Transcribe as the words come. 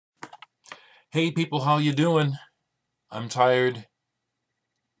Hey people, how you doing? I'm tired.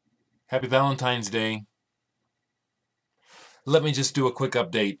 Happy Valentine's Day. Let me just do a quick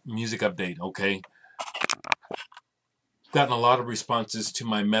update, music update, okay? Gotten a lot of responses to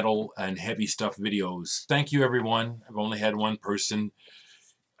my metal and heavy stuff videos. Thank you everyone. I've only had one person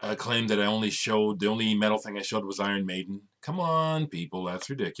claim that the only metal thing I showed was Iron Maiden. Come on people, that's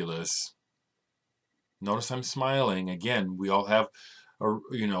ridiculous. Notice I'm smiling. Again, we all have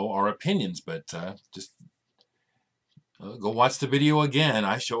our opinions, but just go watch the video again.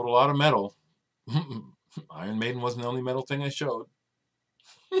 I showed a lot of metal. Iron Maiden wasn't the only metal thing I showed.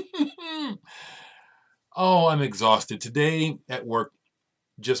 Oh, I'm exhausted. Today at work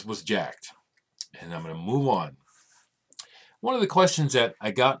just was jacked. And I'm going to move on. One of the questions that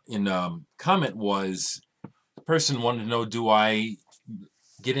I got in comment was the person wanted to know, do I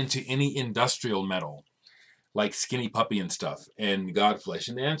get into any industrial metal like Skinny Puppy and stuff and Godflesh?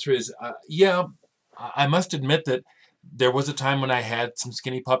 And the answer is, yeah, I must admit that there was a time when I had some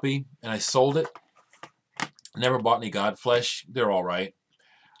Skinny Puppy and I sold it. Never bought any Godflesh. They're all right.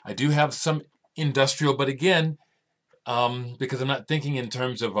 I do have some industrial, but again, because I'm not thinking in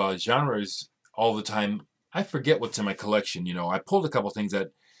terms of genres all the time, I forget what's in my collection. I pulled a couple things that,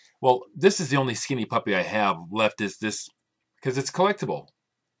 well, this is the only Skinny Puppy I have left is this, because it's collectible.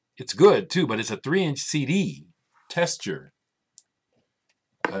 It's good too, but it's a 3-inch CD, texture.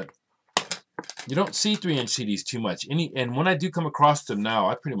 You don't see 3-inch CDs too much. And when I do come across them now,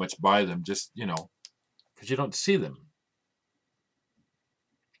 I pretty much buy them just, because you don't see them.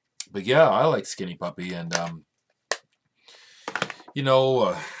 But yeah, I like Skinny Puppy, and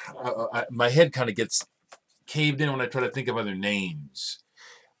my head kind of gets caved in when I try to think of other names.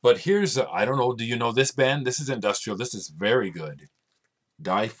 But here's, I don't know, do you know this band? This is industrial. This is very good.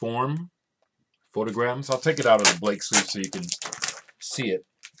 Dieform Photograms. I'll take it out of the Blake sleeve so you can see it.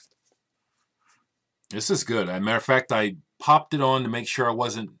 This is good. As a matter of fact, I popped it on to make sure I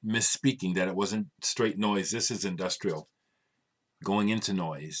wasn't misspeaking, that it wasn't straight noise. This is industrial, going into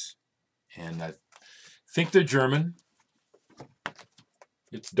noise. And I think they're German.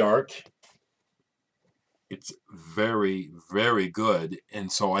 It's dark. It's very, very good.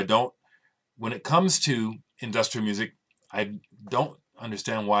 And so when it comes to industrial music, I don't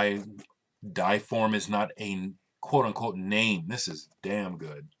understand why Dieform is not a quote-unquote name. This is damn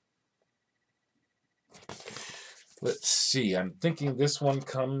good. Let's see. I'm thinking this one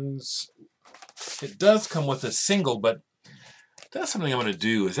it does come with a single, but that's something I'm going to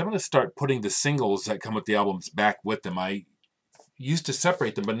do, is I'm going to start putting the singles that come with the albums back with them. I used to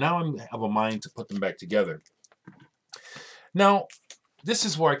separate them, but now I have a mind to put them back together. Now, this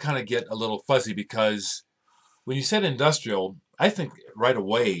is where I kind of get a little fuzzy, because when you said industrial, I think right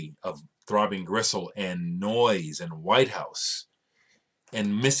away of Throbbing Gristle and Noise and White House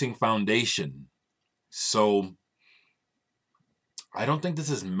and Missing Foundation. So I don't think this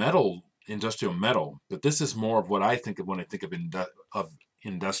is metal, industrial metal, but this is more of what I think of when I think of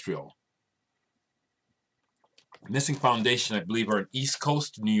industrial. Missing Foundation, I believe, are an East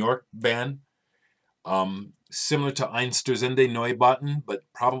Coast New York band, similar to Einstürzende Neubauten, but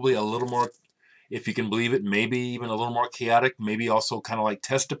probably a little more, if you can believe it, maybe even a little more chaotic, maybe also kind of like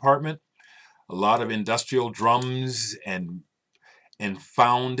Test Department. A lot of industrial drums and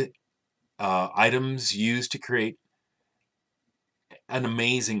found items used to create an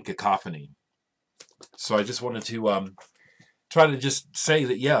amazing cacophony. So I just wanted to try to just say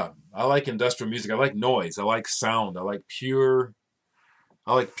that, yeah, I like industrial music. I like noise. I like sound. I like pure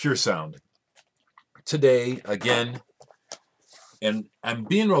sound. Today, again, and I'm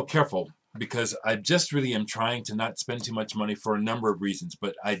being real careful because I just really am trying to not spend too much money for a number of reasons.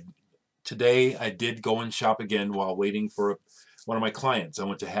 But today I did go and shop again while waiting for one of my clients. I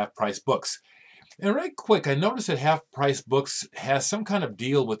went to Half Price Books. And right quick, I noticed that Half Price Books has some kind of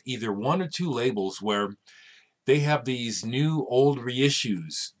deal with either one or two labels where they have these new old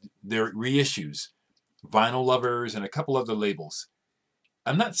reissues. They're reissues. Vinyl Lovers and a couple other labels.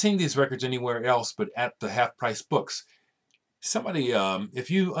 I'm not seeing these records anywhere else but at the Half Price Books. Somebody,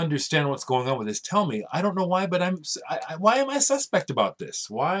 if you understand what's going on with this, tell me. I don't know why, but why am I suspect about this?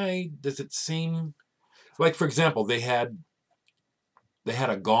 Why does it seem like, for example, they had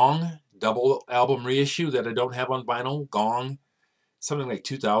a Gong double album reissue that I don't have on vinyl. Gong, something like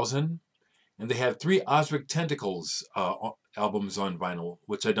 2000, and they had 3 Osric Tentacles albums on vinyl,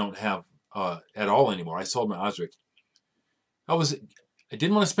 which I don't have at all anymore. I sold my Osric. I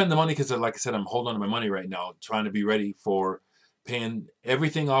didn't want to spend the money because, like I said, I'm holding on to my money right now, trying to be ready for paying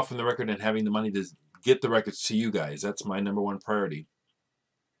everything off from the record and having the money to get the records to you guys. That's my number one priority.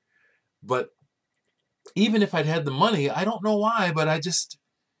 But even if I'd had the money, I don't know why, but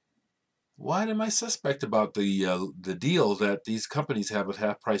Why am I suspect about the deal that these companies have with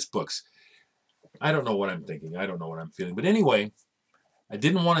half-price books? I don't know what I'm thinking. I don't know what I'm feeling. But anyway, I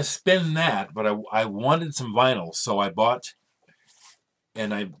didn't want to spend that, but I wanted some vinyl, so I bought,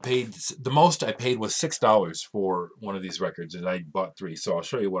 and I paid, the most I paid was $6 for one of these records, and I bought 3. So I'll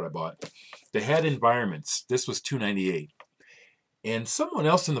show you what I bought. They had Environments. This was $2.98, and someone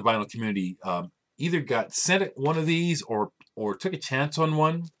else in the vinyl community either got sent one of these or took a chance on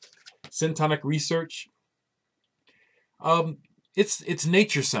one. Syntonic Research. It's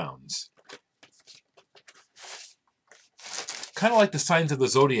nature sounds, kind of like the Signs of the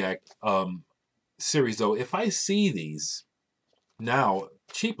Zodiac series. Though, if I see these now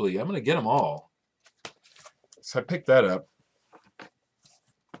cheaply, I'm gonna get them all. So I picked that up.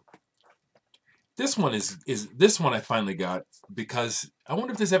 This one is this one I finally got because I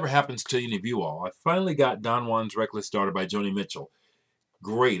wonder if this ever happens to any of you all. I finally got Don Juan's Reckless Daughter by Joni Mitchell.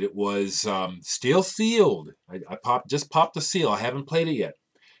 Great. It was still sealed. I just popped the seal. I haven't played it yet.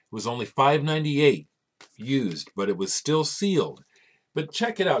 It was only $5.98 used, but it was still sealed. But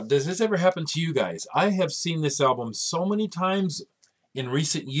check it out. Does this ever happen to you guys? I have seen this album so many times in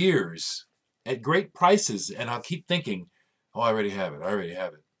recent years at great prices, and I'll keep thinking, oh, I already have it. I already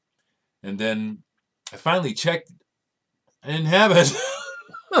have it. And then I finally checked. I didn't have it.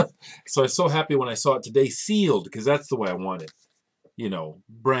 So I was so happy when I saw it today sealed, because that's the way I want it. You know,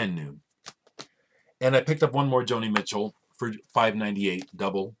 brand new. And I picked up one more Joni Mitchell for $5.98,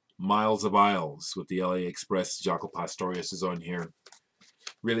 double, Miles of Isles, with the LA Express. Jaco Pastorius is on here.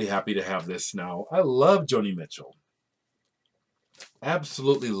 Really happy to have this now. I love Joni Mitchell.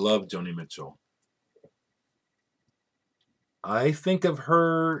 Absolutely love Joni Mitchell. I think of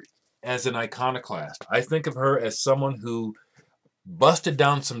her as an iconoclast. I think of her as someone who busted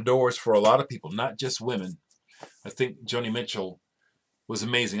down some doors for a lot of people, not just women. I think Joni Mitchell was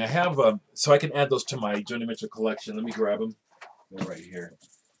amazing. I have, so I can add those to my Joni Mitchell collection. Let me grab them. They're right here.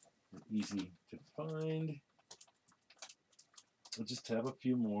 Easy to find. I'll just have a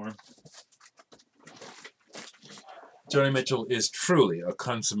few more. Joni Mitchell is truly a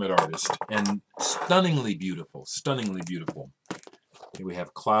consummate artist and stunningly beautiful. Stunningly beautiful. Here we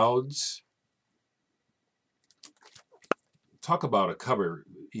have Clouds. Talk about a cover,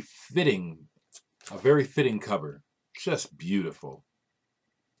 a very fitting cover. Just beautiful.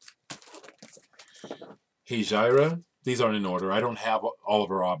 Hey Jaira. These aren't in order. I don't have all of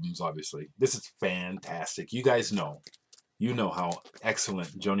her albums, obviously. This is fantastic. You guys know. You know how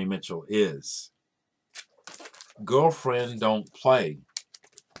excellent Joni Mitchell is. Girlfriend Don't Play.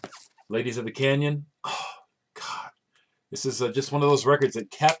 Ladies of the Canyon. Oh, God. This is just one of those records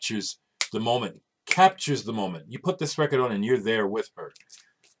that captures the moment. Captures the moment. You put this record on and you're there with her.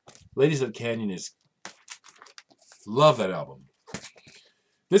 Ladies of the Canyon is... Love that album.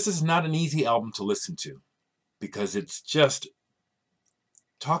 This is not an easy album to listen to, because it's just...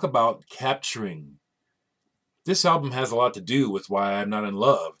 Talk about capturing. This album has a lot to do with why I'm not in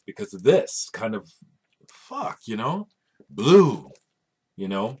love, because of this kind of... Fuck, you know? Blue, you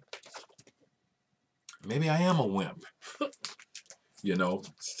know? Maybe I am a wimp. You know?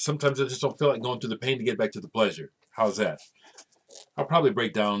 Sometimes I just don't feel like going through the pain to get back to the pleasure. How's that? I'll probably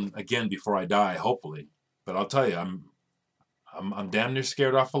break down again before I die, hopefully. But I'll tell you, I'm damn near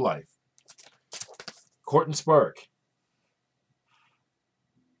scared off of life. Court and Spark.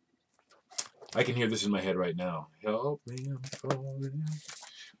 I can hear this in my head right now. Help me, I'm falling.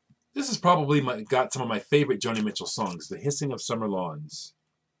 This is probably got some of my favorite Joni Mitchell songs, The Hissing of Summer Lawns.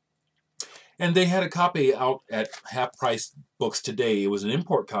 And they had a copy out at half-price books today. It was an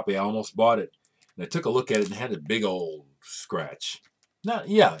import copy. I almost bought it. And I took a look at it and it had a big old scratch.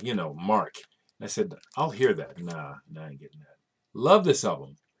 Yeah, you know, mark. And I said, I'll hear that. Nah, I ain't getting that. Love this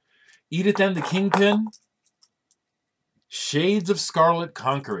album. Edith and the Kingpin. Shades of Scarlet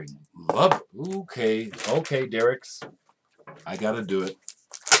Conquering. Love it. Okay, Dereck. I gotta do it.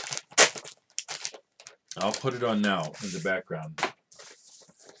 I'll put it on now in the background.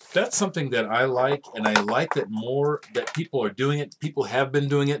 That's something that I like, and I like that more that people are doing it. People have been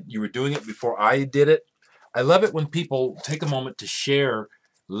doing it. You were doing it before I did it. I love it when people take a moment to share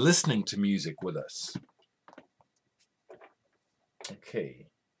listening to music with us. Okay.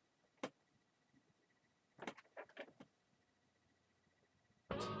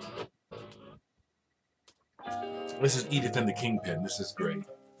 This is Edith and the Kingpin. This is great.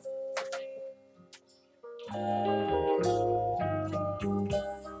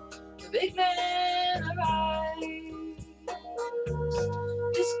 Big man arrives.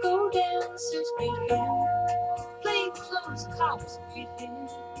 Disco dancers greet him. Plainclothes cops greet him.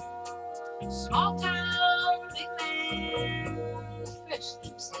 Small town big man. Fresh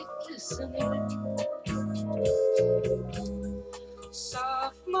lipstick kiss listening.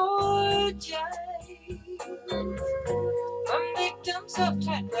 Sophomore jive from victims of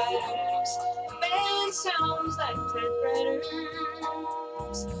typewriters. The man sounds like typewriters.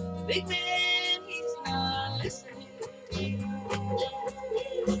 The big man, he's not listening.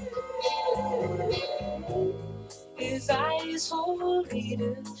 His eyes hold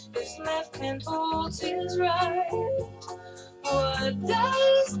leaders, his left hand holds his right. What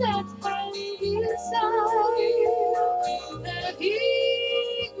does that hand desire that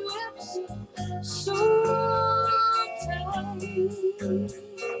he grips so tight?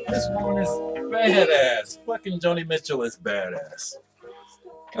 This woman is badass. Fucking Joni Mitchell is badass.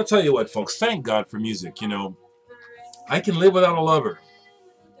 I'll tell you what, folks. Thank God for music. You know, I can live without a lover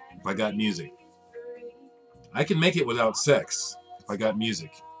if I got music. I can make it without sex if I got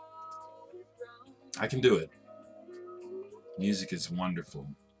music. I can do it. Music is wonderful.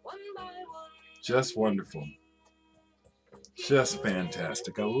 Just wonderful. Just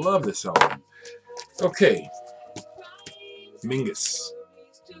fantastic. I love this album. Okay. Mingus.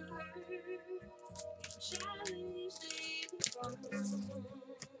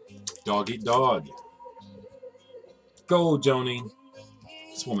 Dog eat dog. Go, Joni.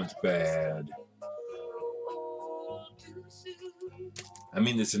 This woman's bad. I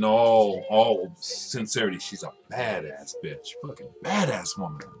mean this in all sincerity. She's a badass bitch. Fucking badass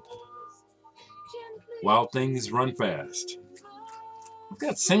woman. Wild Things Run Fast. I've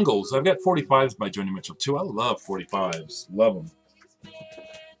got singles. I've got 45s by Joni Mitchell too. I love 45s. Love them.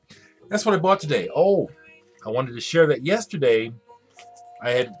 That's what I bought today. Oh, I wanted to share that yesterday.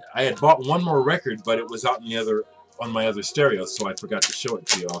 I had bought one more record, but it was out on my other stereo, so I forgot to show it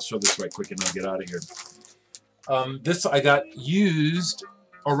to you. I'll show this right quick and I'll get out of here. This I got used,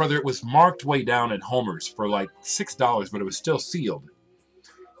 or rather it was marked way down at Homer's for like $6, but it was still sealed.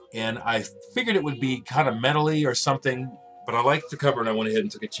 And I figured it would be kind of metally or something, but I liked the cover and I went ahead and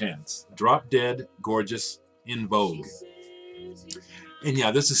took a chance. Drop Dead, gorgeous, in vogue. And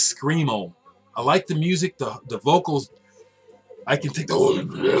yeah, this is Screamo. I like the music, the vocals. I can take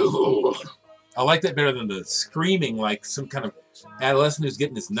the... I like that better than the screaming like some kind of adolescent who's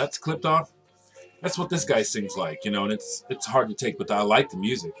getting his nuts clipped off. That's what this guy sings like, you know, and it's hard to take, but I like the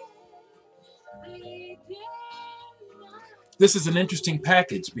music. This is an interesting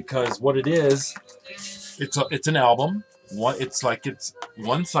package because what it is, it's an album. It's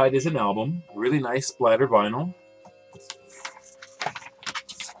one side is an album, really nice splatter vinyl.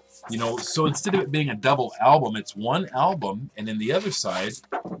 You know, so instead of it being a double album, it's one album, and then the other side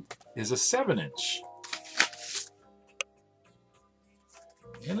is a 7-inch.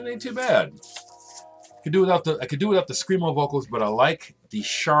 And it ain't too bad. I could do without the screamo vocals, but I like the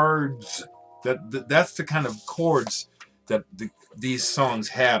shards. That's the kind of chords that these songs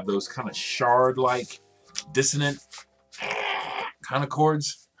have. Those kind of shard-like, dissonant kind of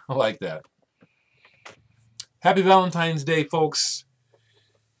chords. I like that. Happy Valentine's Day, folks.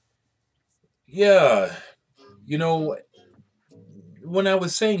 Yeah, you know, when I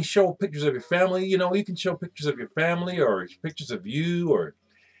was saying show pictures of your family, you know, you can show pictures of your family or pictures of you, or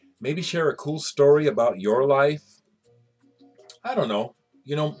maybe share a cool story about your life. I don't know.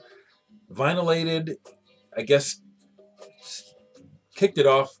 You know, Vinylated, I guess, kicked it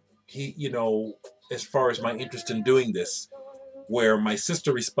off, as far as my interest in doing this, where my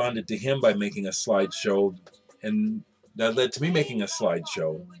sister responded to him by making a slideshow, and that led to me making a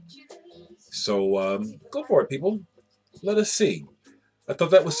slideshow. So go for it, people. Let us see. I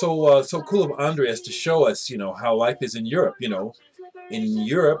thought that was so cool of Andreas to show us, you know, how life is in Europe. You know, in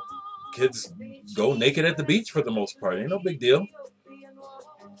Europe, kids go naked at the beach for the most part. Ain't no big deal.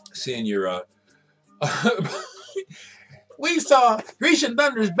 Seeing your we saw Grecian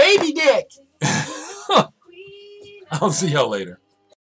Thunder's baby dick. I'll see y'all later.